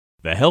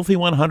The Healthy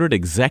 100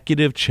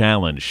 Executive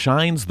Challenge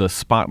shines the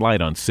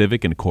spotlight on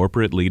civic and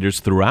corporate leaders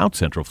throughout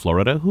Central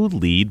Florida who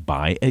lead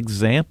by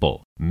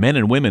example. Men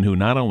and women who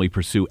not only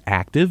pursue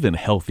active and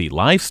healthy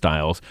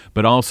lifestyles,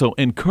 but also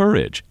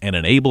encourage and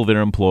enable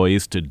their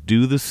employees to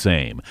do the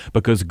same,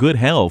 because good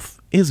health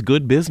is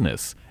good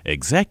business.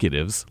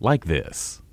 Executives like this.